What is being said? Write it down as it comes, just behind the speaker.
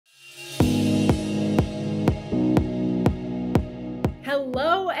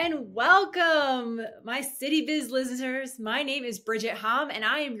Hello and welcome, my City Biz listeners. My name is Bridget Hom, and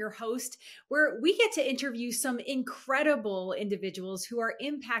I am your host, where we get to interview some incredible individuals who are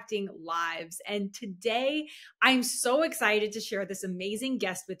impacting lives. And today, I'm so excited to share this amazing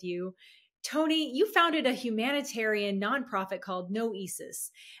guest with you. Tony, you founded a humanitarian nonprofit called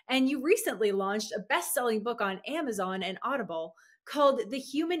Noēsis, and you recently launched a best-selling book on Amazon and Audible called The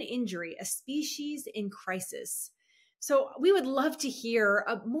Human Injury: A Species in Crisis. So we would love to hear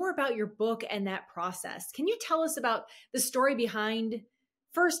more about your book and that process. Can you tell us about the story behind,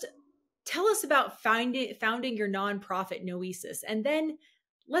 first, tell us about founding your nonprofit Noēsis, and then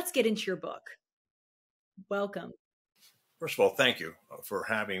let's get into your book. Welcome. First of all, thank you for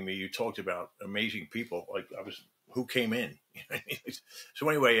having me. You talked about amazing people. Like who came in. So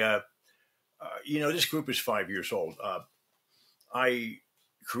anyway, this group is 5 years old. I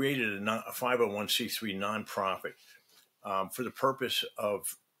created a 501c3 nonprofit for the purpose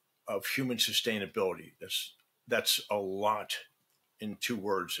of human sustainability. That's a lot in 2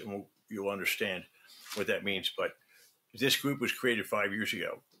 words, and you'll understand what that means. But this group was created 5 years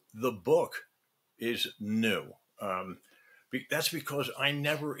ago. The book is new. That's because I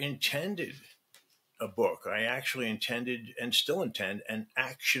never intended a book. I actually intended and still intend an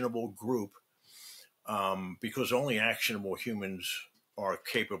actionable group, because only actionable humans are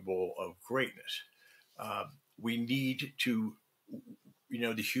capable of greatness. We need to,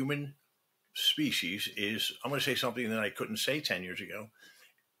 the human species is, I'm going to say something that I couldn't say 10 years ago,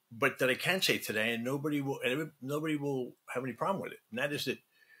 but that I can say today, and nobody will have any problem with it. And that is that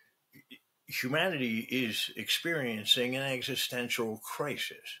humanity is experiencing an existential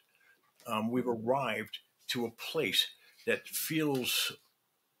crisis. We've arrived to a place that feels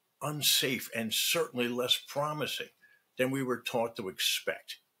unsafe and certainly less promising than we were taught to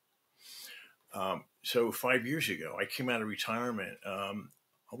expect. So 5 years ago, I came out of retirement.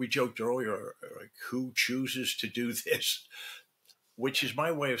 We joked earlier, like, who chooses to do this? Which is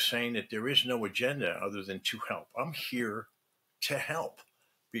my way of saying that there is no agenda other than to help. I'm here to help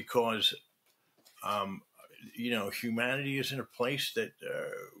because, humanity is in a place that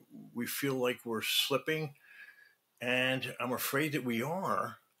we feel like we're slipping. And I'm afraid that we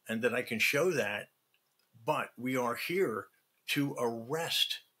are, and that I can show that. But we are here to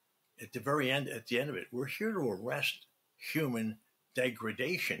arrest. At the end of it, we're here to arrest human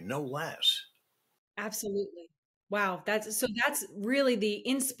degradation, no less. Absolutely. Wow. That's really the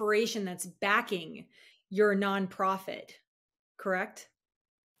inspiration that's backing your nonprofit, correct?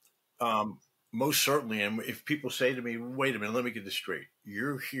 Most certainly. And if people say to me, wait a minute, let me get this straight.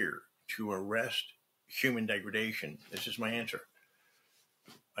 You're here to arrest human degradation. This is my answer.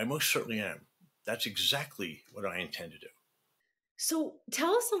 I most certainly am. That's exactly what I intend to do. So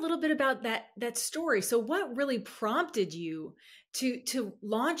tell us a little bit about that story. So what really prompted you to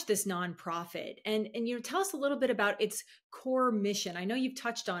launch this nonprofit, and tell us a little bit about its core mission. I know you've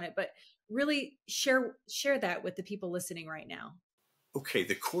touched on it, but really share that with the people listening right now. Okay,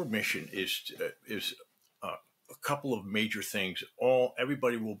 the core mission is a couple of major things.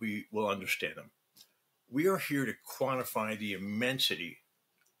 Everybody will understand them. We are here to quantify the immensity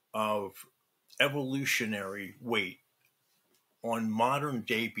of evolutionary weight on modern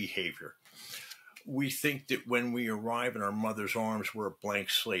day behavior. We think that when we arrive in our mother's arms, we're a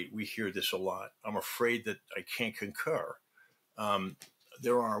blank slate. We hear this a lot. I'm afraid that I can't concur.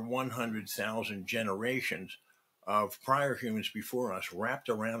 There are 100,000 generations of prior humans before us wrapped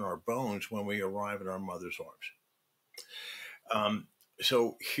around our bones when we arrive in our mother's arms.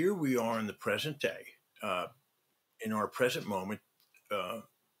 So here we are in the present day, in our present moment.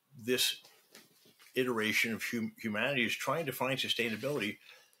 This iteration of humanity is trying to find sustainability,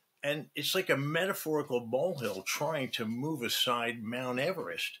 and it's like a metaphorical molehill trying to move aside Mount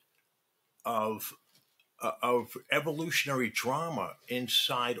Everest of evolutionary drama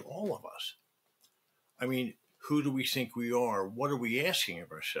inside all of us. I mean, who do we think we are? What are we asking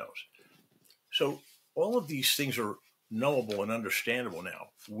of ourselves? So all of these things are knowable and understandable now.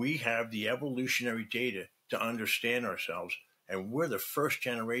 We have the evolutionary data to understand ourselves, and we're the first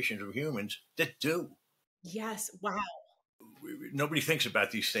generations of humans that do. Yes. Wow. Nobody thinks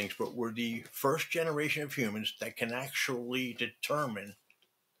about these things, but we're the first generation of humans that can actually determine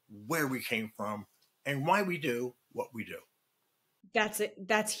where we came from and why we do what we do.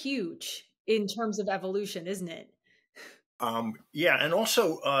 That's huge in terms of evolution, isn't it? Yeah. And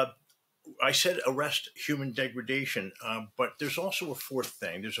also, I said arrest human degradation, but there's also a fourth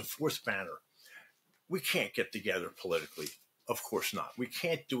thing. There's a fourth banner. We can't get together politically. Of course not. We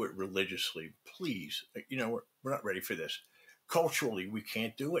can't do it religiously. Please, we're not ready for this. Culturally, we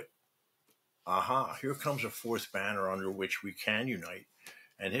can't do it. aha, here comes a fourth banner under which we can unite.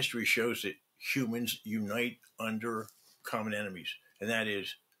 And history shows that humans unite under common enemies. And that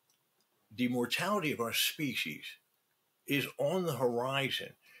is the mortality of our species is on the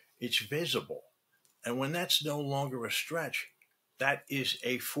horizon. It's visible. And when that's no longer a stretch, that is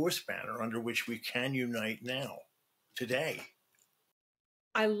a fourth banner under which we can unite now, today.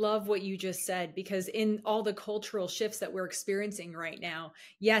 I love what you just said, because in all the cultural shifts that we're experiencing right now,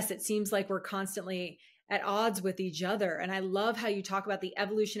 yes, it seems like we're constantly at odds with each other. And I love how you talk about the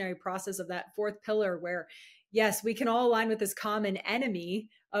evolutionary process of that fourth pillar, where, yes, we can all align with this common enemy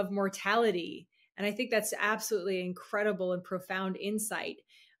of mortality. And I think that's absolutely incredible and profound insight.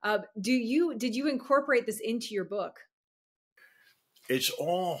 Did you incorporate this into your book? It's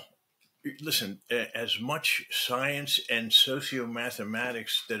all, listen, as much science and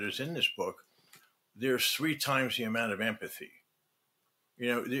socio-mathematics that is in this book, there's 3 times the amount of empathy.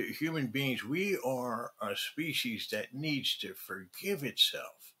 The human beings, we are a species that needs to forgive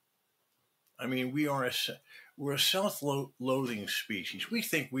itself. I mean, we're a self-loathing species. We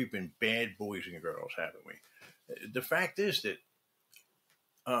think we've been bad boys and girls, haven't we? The fact is that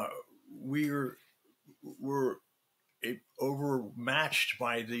we're overmatched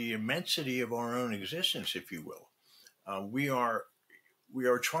by the immensity of our own existence, if you will. We are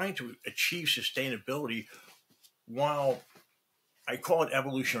trying to achieve sustainability while I call it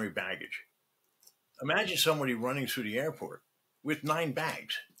evolutionary baggage. Imagine somebody running through the airport with 9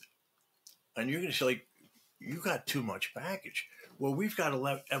 bags, and you're going to say, like, you got too much baggage. Well, we've got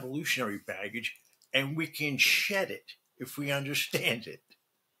evolutionary baggage, and we can shed it if we understand it.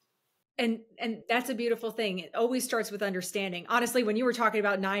 And that's a beautiful thing. It always starts with understanding. Honestly, when you were talking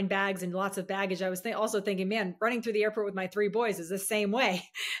about 9 bags and lots of baggage, I was also thinking, man, running through the airport with my 3 boys is the same way.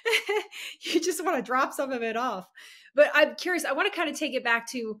 You just want to drop some of it off. But I'm curious, I want to kind of take it back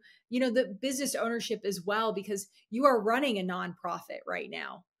to, the business ownership as well, because you are running a nonprofit right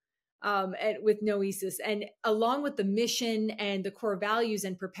now, with Noēsis, and along with the mission and the core values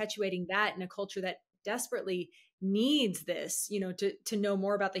and perpetuating that in a culture that desperately needs this, to know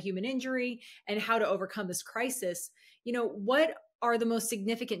more about the human injury and how to overcome this crisis. What are the most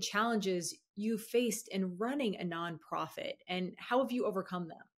significant challenges you faced in running a nonprofit, and how have you overcome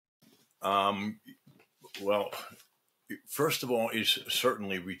them? Well, first of all, is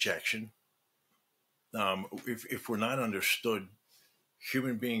certainly rejection. If we're not understood,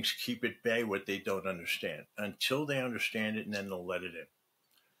 human beings keep at bay what they don't understand until they understand it, and then they'll let it in.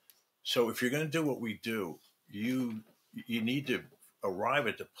 So if you're going to do what we do, you need to arrive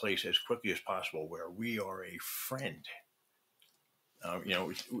at the place as quickly as possible where we are a friend.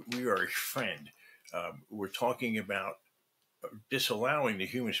 We are a friend. We're talking about disallowing the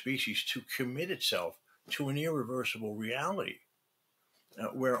human species to commit itself to an irreversible reality,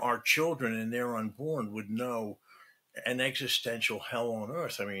 where our children and their unborn would know an existential hell on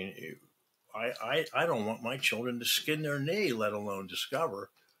earth. I mean, I don't want my children to skin their knee, let alone discover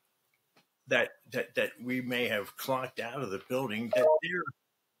that we may have clocked out of the building,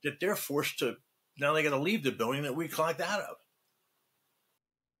 that they're forced to, now they got to leave the building that we clocked out of.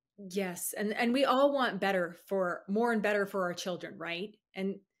 Yes, and we all want more and better for our children, right?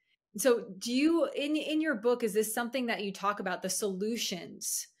 And so do you, in your book, is this something that you talk about, the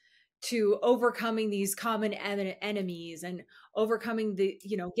solutions to overcoming these common enemies and overcoming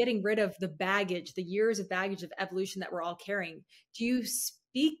getting rid of the baggage, the years of baggage of evolution that we're all carrying? Do you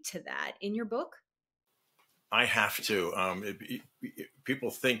speak to that in your book? I have to. People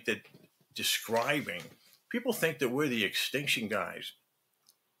think that people think that we're the extinction guys.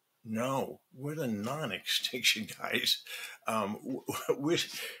 No, we're the non-extinction guys.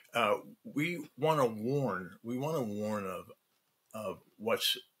 We want to warn. We want to warn of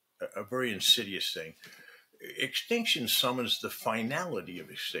what's a very insidious thing. Extinction summons the finality of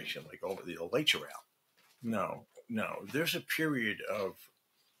extinction, like, oh, the lights are out. No. There's a period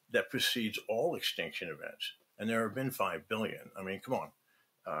that precedes all extinction events, and there have been 5 billion. I mean, come on,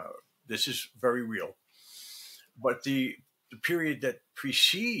 this is very real. But the period that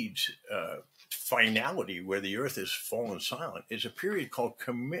precedes finality, where the earth has fallen silent, is a period called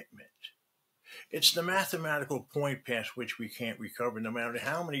commitment. It's the mathematical point past which we can't recover, no matter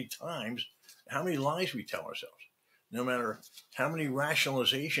how many lies we tell ourselves, no matter how many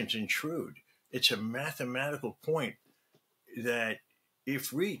rationalizations intrude. It's a mathematical point that,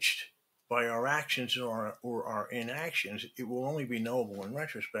 if reached by our actions or our inactions, it will only be knowable in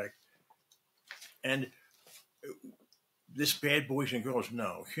retrospect. And this bad boys and girls,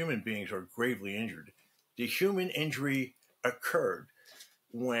 no, human beings are gravely injured. The human injury occurred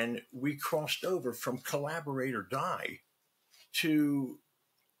when we crossed over from collaborate or die to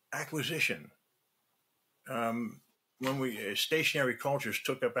acquisition. When we stationary cultures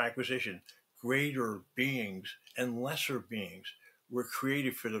took up acquisition, greater beings and lesser beings were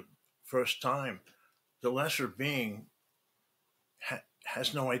created for the first time. The lesser being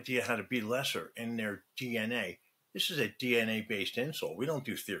has no idea how to be lesser in their DNA. This is a DNA based insult. We don't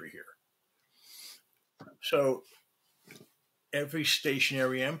do theory here. So every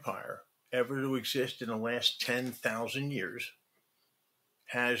stationary empire ever to exist in the last 10,000 years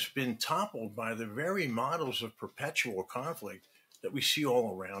has been toppled by the very models of perpetual conflict that we see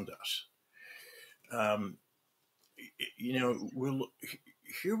all around us. You know,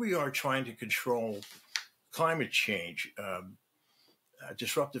 here we are trying to control climate change,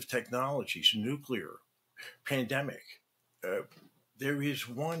 disruptive technologies, nuclear, pandemic. There is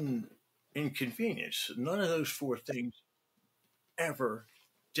one inconvenience. None of those four things ever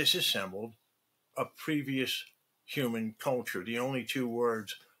disassembled a previous human culture. The only two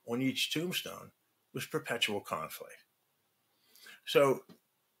words on each tombstone was perpetual conflict. So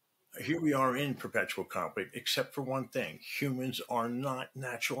here we are in perpetual conflict, except for one thing: humans are not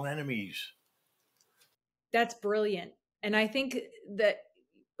natural enemies. That's brilliant. And I think that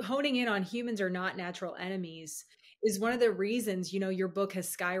honing in on humans are not natural enemies is one of the reasons, your book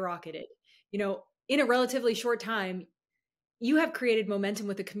has skyrocketed. In a relatively short time, you have created momentum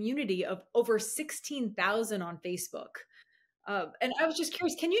with a community of over 16,000 on Facebook. And I was just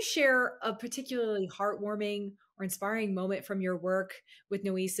curious, can you share a particularly heartwarming or inspiring moment from your work with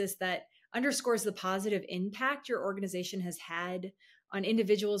Noēsis that underscores the positive impact your organization has had on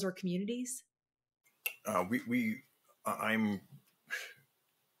individuals or communities? I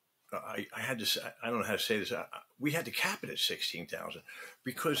had to say, I don't know how to say this. We had to cap it at 16,000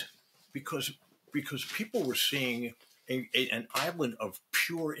 because people were seeing an island of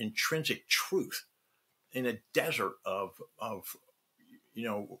pure intrinsic truth in a desert of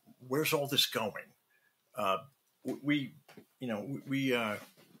where's all this going? We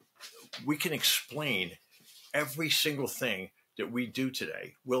can explain every single thing that we do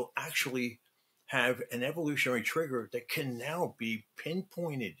today. Will actually have an evolutionary trigger that can now be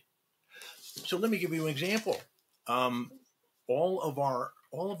pinpointed. So let me give you an example. All of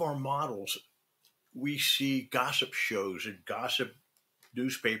our models, we see gossip shows and gossip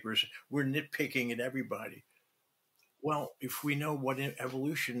newspapers. We're nitpicking at everybody. Well, if we know what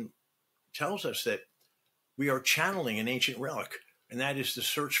evolution tells us, that we are channeling an ancient relic, and that is the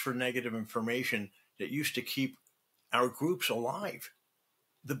search for negative information that used to keep our groups alive.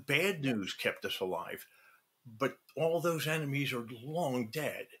 The bad news kept us alive, but all those enemies are long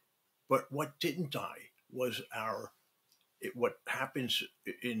dead. But what didn't die was what happens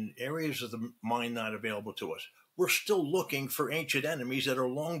in areas of the mind not available to us. We're still looking for ancient enemies that are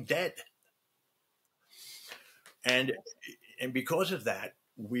long dead. And because of that,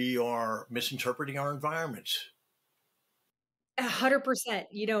 we are misinterpreting our environments. 100%.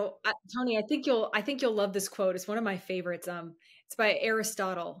 Tony, I think you'll love this quote. It's one of my favorites. It's by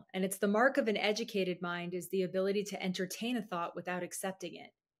Aristotle, and it's: the mark of an educated mind is the ability to entertain a thought without accepting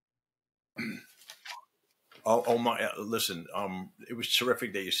it. Oh my! Listen, it was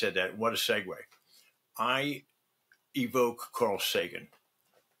terrific that you said that. What a segue! I evoke Carl Sagan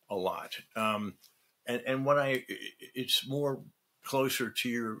a lot, and it's more closer to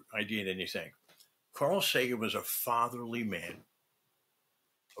your idea than you think. Carl Sagan was a fatherly man,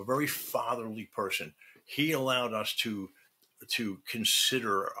 a very fatherly person. He allowed us to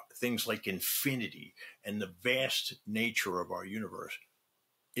consider things like infinity and the vast nature of our universe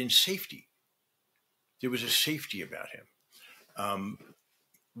in safety. There was a safety about him.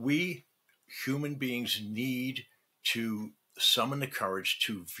 We human beings need to summon the courage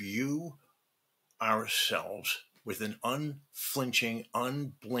to view ourselves with an unflinching,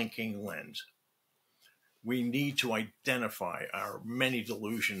 unblinking lens. We need to identify our many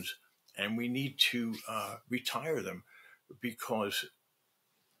delusions, and we need to retire them, because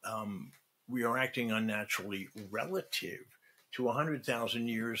we are acting unnaturally relative to 100,000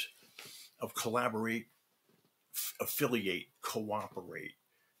 years of collaborate, affiliate, cooperate,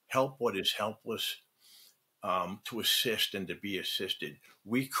 help what is helpless, to assist and to be assisted.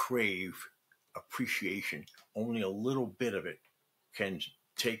 We crave appreciation. Only a little bit of it can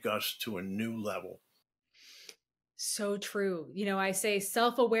take us to a new level. So true. I say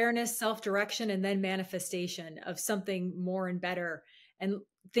self-awareness, self-direction, and then manifestation of something more and better, and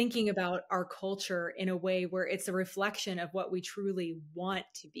thinking about our culture in a way where it's a reflection of what we truly want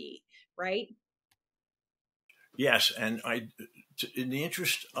to be, right? Yes. And in the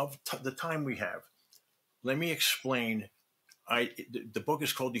interest of the time we have, let me explain. The book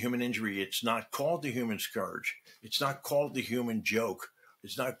is called The Human Injury. It's not called The Human Scourge. It's not called The Human Joke.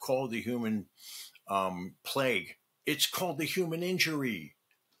 It's not called the human plague. It's called the human injury.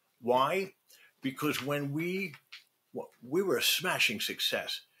 Why? Because when we were a smashing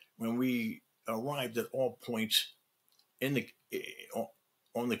success when we arrived at all points in the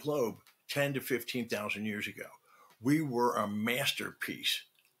on the globe 10 to 15,000 years ago. We were a masterpiece.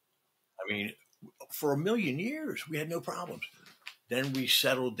 I mean, for a million years, we had no problems. Then we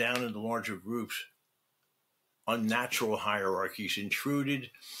settled down into larger groups. Unnatural hierarchies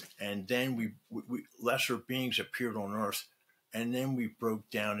intruded, and then we lesser beings appeared on Earth, and then we broke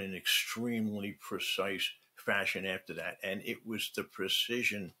down in extremely precise fashion after that. And it was the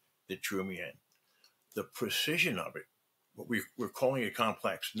precision that drew me in. The precision of it. What we're calling it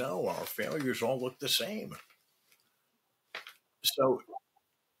complex. No, our failures all look the same. So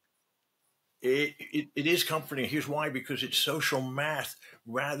it is comforting. Here's why: because it's social math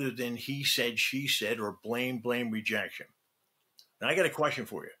rather than he said, she said, or blame, rejection. Now I got a question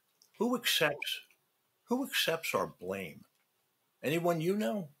for you: Who accepts our blame? Anyone you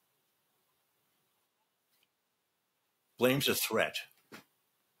know? Blame's a threat.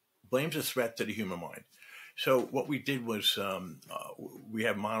 Blame's a threat to the human mind. So what we did was we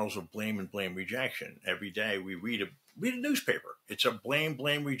have models of blame and blame rejection. Every day we read a newspaper. It's a blame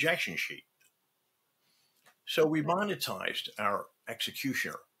rejection sheet. So we monetized our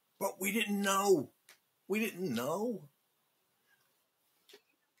executioner, but we didn't know. We didn't know.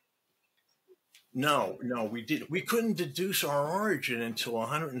 No, we didn't. We couldn't deduce our origin until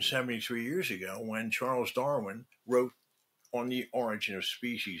 173 years ago when Charles Darwin wrote on the origin of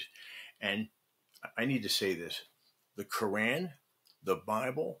species. And I need to say this: the Quran, the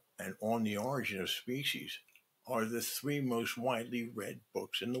Bible, and On the Origin of Species are the three most widely read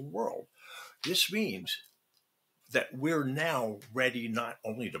books in the world. This means that we're now ready not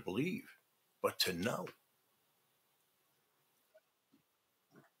only to believe, but to know.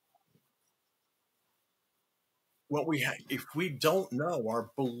 If we don't know,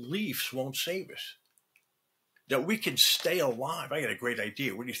 our beliefs won't save us. That we can stay alive. I got a great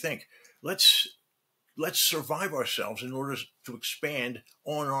idea. What do you think? Let's survive ourselves in order to expand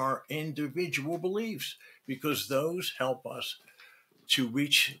on our individual beliefs, because those help us to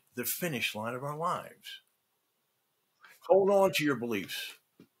reach the finish line of our lives. Hold on to your beliefs.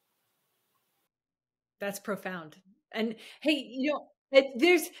 That's profound. And hey,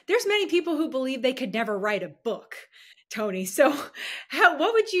 there's many people who believe they could never write a book, Tony. So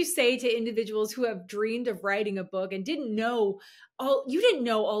what would you say to individuals who have dreamed of writing a book and you didn't know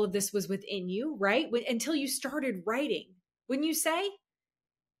all of this was within you, right? Until you started writing. Wouldn't you say?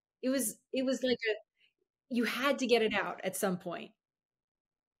 It was like you had to get it out at some point.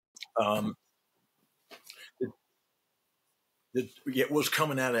 Um, it was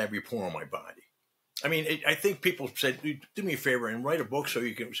coming out of every pore on my body. I mean, I think people said, "Do me a favor and write a book so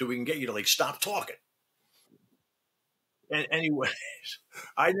we can get you to stop talking." And anyways,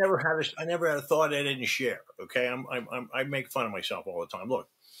 I never had a thought I didn't share. Okay, I make fun of myself all the time. Look,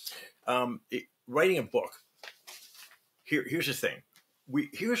 writing a book. Here's the thing.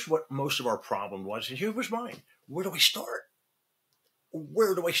 Here's what most of our problem was, and here was mine. Where do I start?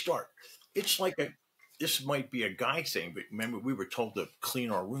 Where do I start? It's like this might be a guy thing, but remember, we were told to clean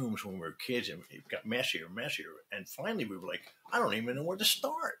our rooms when we were kids, and it got messier and messier. And finally, we were like, I don't even know where to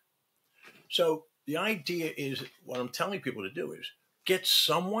start. So the idea is, what I'm telling people to do is get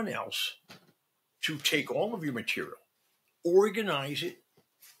someone else to take all of your material, organize it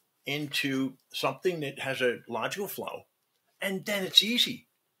into something that has a logical flow, and then it's easy.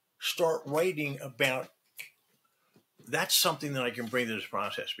 Start writing about. That's something that I can bring to this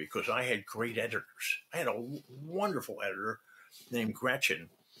process because I had great editors. I had a wonderful editor named Gretchen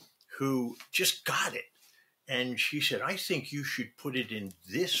who just got it. And she said, I think you should put it in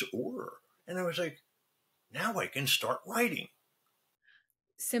this order. And I was like, now I can start writing.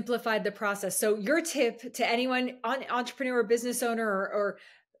 Simplified the process. So your tip to anyone, entrepreneur, business owner, or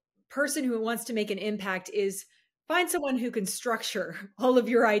person who wants to make an impact is find someone who can structure all of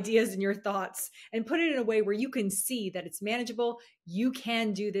your ideas and your thoughts and put it in a way where you can see that it's manageable. You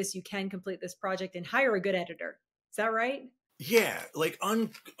can do this. You can complete this project, and hire a good editor. Is that right? Yeah.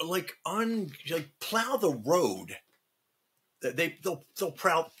 Plow the road. They'll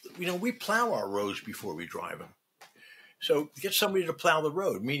plow, we plow our roads before we drive them. So get somebody to plow the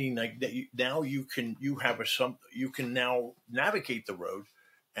road, meaning like that you can now navigate the road.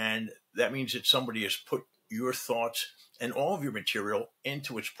 And that means that somebody has put your thoughts and all of your material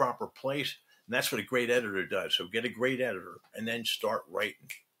into its proper place. And that's what a great editor does. So get a great editor and then start writing.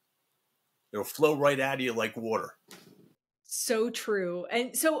 It'll flow right out of you like water. So true.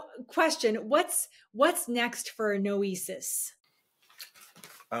 And so question, what's next for Noēsis?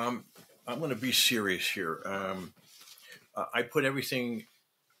 Um, I'm going to be serious here. I put everything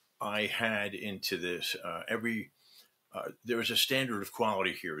I had into this. There is a standard of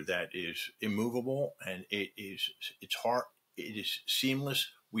quality here that is immovable, and it's hard. It is seamless.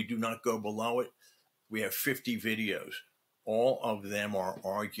 We do not go below it. We have 50 videos. All of them are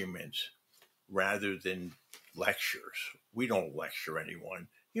arguments rather than lectures. We don't lecture anyone.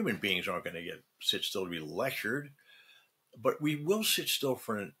 Human beings aren't going to sit still to be lectured, but we will sit still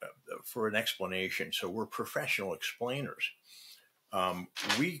for an explanation. So we're professional explainers. Um,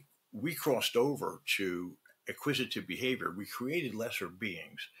 we we crossed over to acquisitive behavior. We created lesser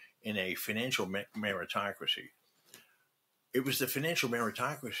beings in a financial meritocracy. It was the financial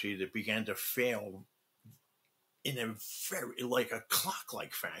meritocracy that began to fail in a very like a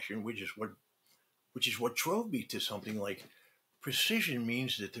clock-like fashion, which is what drove me to something like precision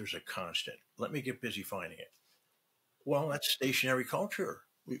means that there's a constant. Let me get busy finding it. Well, that's stationary culture.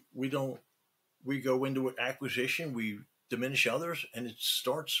 We don't we go into acquisition, we diminish others, and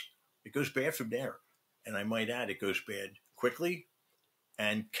it goes bad from there. And I might add, it goes bad quickly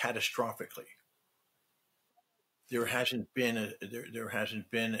and catastrophically. There hasn't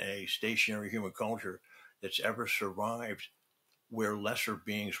been a stationary human culture that's ever survived where lesser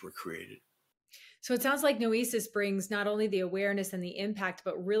beings were created. So it sounds like Noesis brings not only the awareness and the impact,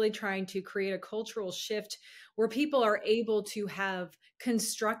 but really trying to create a cultural shift where people are able to have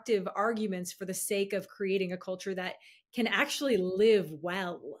constructive arguments for the sake of creating a culture that can actually live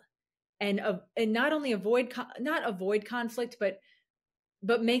well and not only not avoid conflict,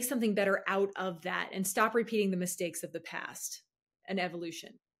 but make something better out of that and stop repeating the mistakes of the past and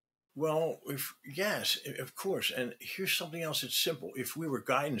evolution. Well, if yes, of course. And here's something else that's simple. If we were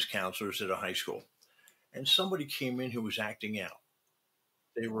guidance counselors at a high school and somebody came in who was acting out,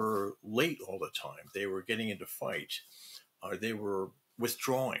 they were late all the time, they were getting into fights, or they were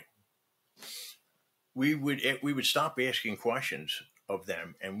withdrawing, we would stop asking questions of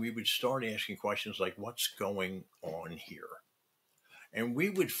them and we would start asking questions like, what's going on here? And we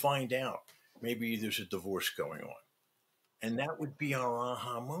would find out maybe there's a divorce going on. And that would be our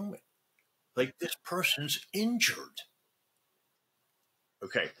aha moment. Like, this person's injured.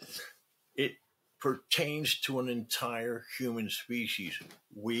 Okay. It pertains to an entire human species.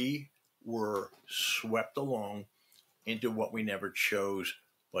 We were swept along into what we never chose,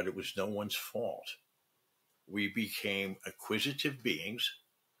 but it was no one's fault. We became acquisitive beings,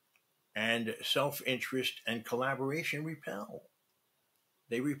 and self interest and collaboration repel.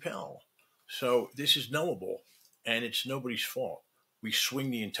 They repel. So this is knowable, and it's nobody's fault. We swing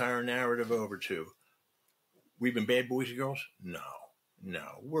the entire narrative over to, we've been bad boys and girls? No,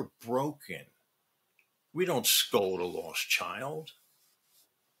 no, we're broken. We don't scold a lost child.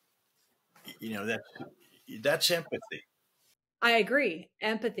 You know, that's empathy. I agree.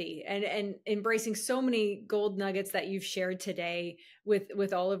 Empathy and embracing so many gold nuggets that you've shared today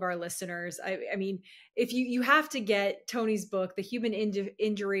with all of our listeners. I mean, if you have to get Tony's book, The Human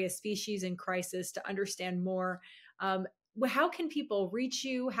Injury: A Species in Crisis, to understand more. How can people reach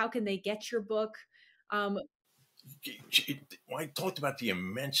you? How can they get your book? Um, I talked about the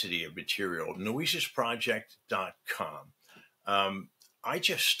immensity of material. Noesisproject.com. Um, I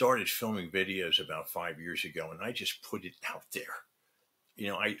just started filming videos about 5 years ago, and I just put it out there.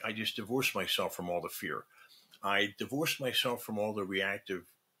 I just divorced myself from all the fear. I divorced myself from all the reaction,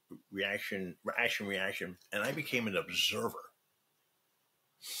 and I became an observer.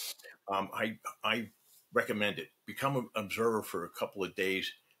 I recommend it. Become an observer for a couple of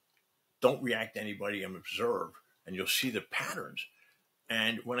days. Don't react to anybody, and observe, and you'll see the patterns.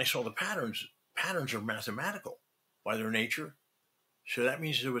 And when I saw the patterns are mathematical by their nature. So that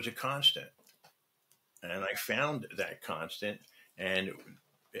means there was a constant. And I found that constant, and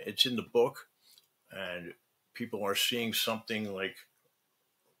it's in the book, and people are seeing something like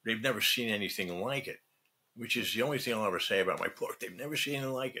they've never seen anything like it, which is the only thing I'll ever say about my book. They've never seen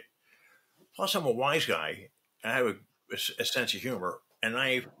anything like it. Plus, I'm a wise guy. I have a sense of humor, and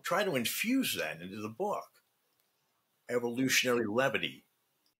I try to infuse that into the book. Evolutionary levity.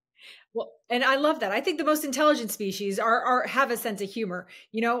 well, and I love that. I think the most intelligent species are have a sense of humor.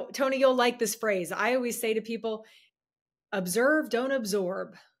 You know, Tony, you'll like this phrase. I always say to people, observe, don't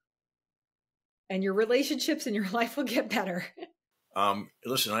absorb, and your relationships and your life will get better.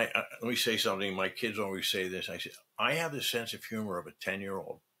 Listen, let me say something. My kids always say this. I say, I have the sense of humor of a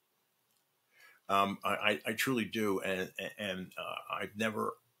 10-year-old. I truly do, and I've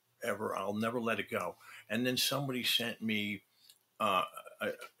never ever I'll never let it go. And then somebody sent me uh,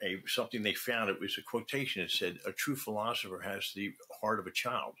 something they found. It was a quotation. It said, "A true philosopher has the heart of a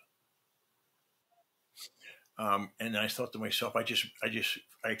child." And I thought to myself, I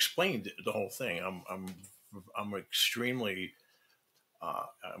explained the whole thing. I'm extremely,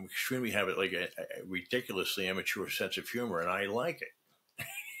 have it like a ridiculously immature sense of humor, and I like it.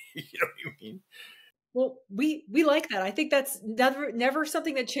 You know what I mean? Well, we like that. I think that's never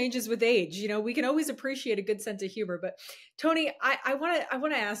something that changes with age. You know, we can always appreciate a good sense of humor. But Tony, I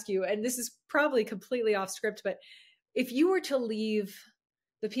want to ask you, and this is probably completely off script, but if you were to leave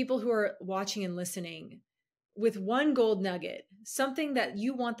the people who are watching and listening with one gold nugget, something that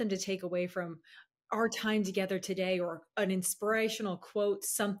you want them to take away from our time together today, or an inspirational quote,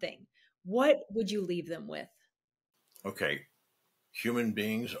 something, what would you leave them with? Okay, human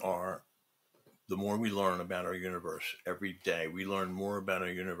beings are, the more we learn about our universe every day, we learn more about our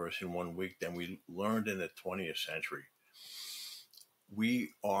universe in 1 week than we learned in the 20th century.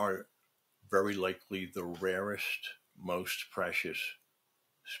 We are very likely the rarest, most precious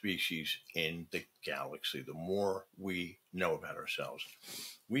species in the galaxy. The more we know about ourselves,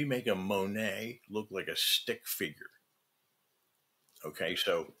 we make a Monet look like a stick figure. Okay,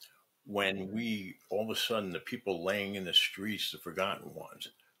 so when we, all of a sudden, the people laying in the streets, the forgotten ones,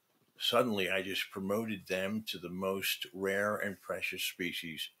 suddenly I just promoted them to the most rare and precious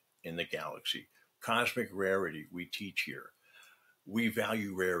species in the galaxy. Cosmic rarity, we teach here. We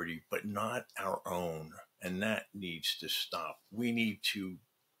value rarity, but not our own. And that needs to stop. We need to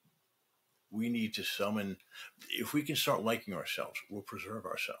summon, if we can start liking ourselves, we'll preserve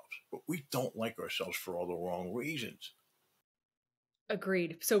ourselves. But we don't like ourselves for all the wrong reasons.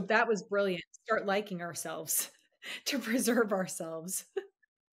 Agreed. So that was brilliant. Start liking ourselves to preserve ourselves.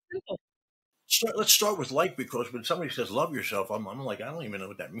 Let's start with like, because when somebody says love yourself, I'm like, I don't even know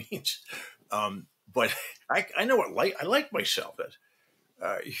what that means. But I know what I like myself.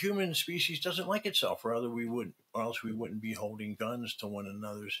 Human species doesn't like itself, or else we wouldn't be holding guns to one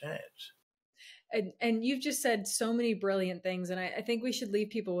another's heads. And you've just said so many brilliant things, and I think we should leave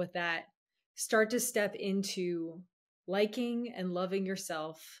people with that. Start to step into liking and loving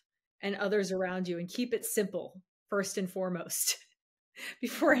yourself and others around you, and keep it simple first and foremost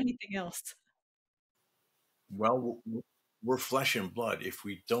before anything else. Well, we're flesh and blood. If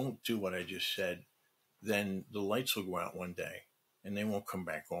we don't do what I just said, then the lights will go out one day and they won't come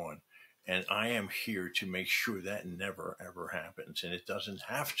back on. And I am here to make sure that never, ever happens. And it doesn't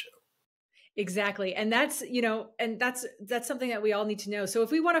have to. Exactly. And that's, and that's something that we all need to know. So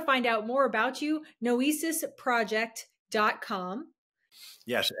if we want to find out more about you, noesisproject.com.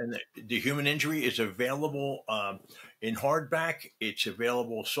 Yes, and the Human Injury is available in hardback. It's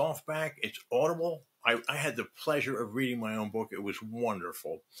available softback. It's Audible. I had the pleasure of reading my own book. It was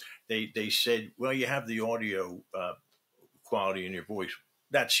wonderful. They said, well, you have the audio quality in your voice.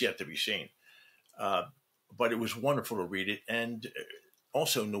 That's yet to be seen. But it was wonderful to read it. And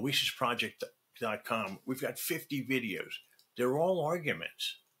also, noesisproject.com, we've got 50 videos. They're all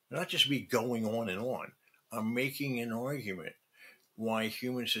arguments. They're not just me going on and on. I'm making an argument why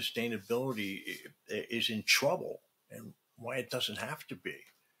human sustainability is in trouble and why it doesn't have to be.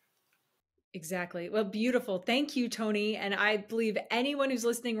 Exactly. Well, beautiful. Thank you, Tony. And I believe anyone who's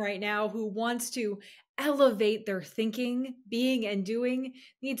listening right now who wants to elevate their thinking, being, and doing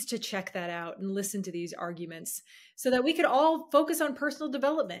needs to check that out and listen to these arguments so that we could all focus on personal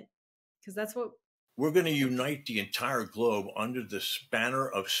development, because that's what we're going to unite the entire globe under this banner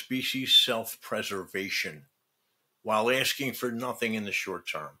of species self-preservation while asking for nothing in the short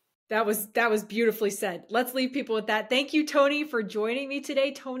term. That was beautifully said. Let's leave people with that. Thank you, Tony, for joining me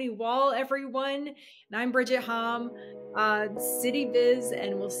today. Tony Wall, everyone. And I'm Bridget Hom, City Biz,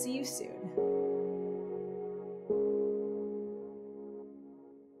 and we'll see you soon.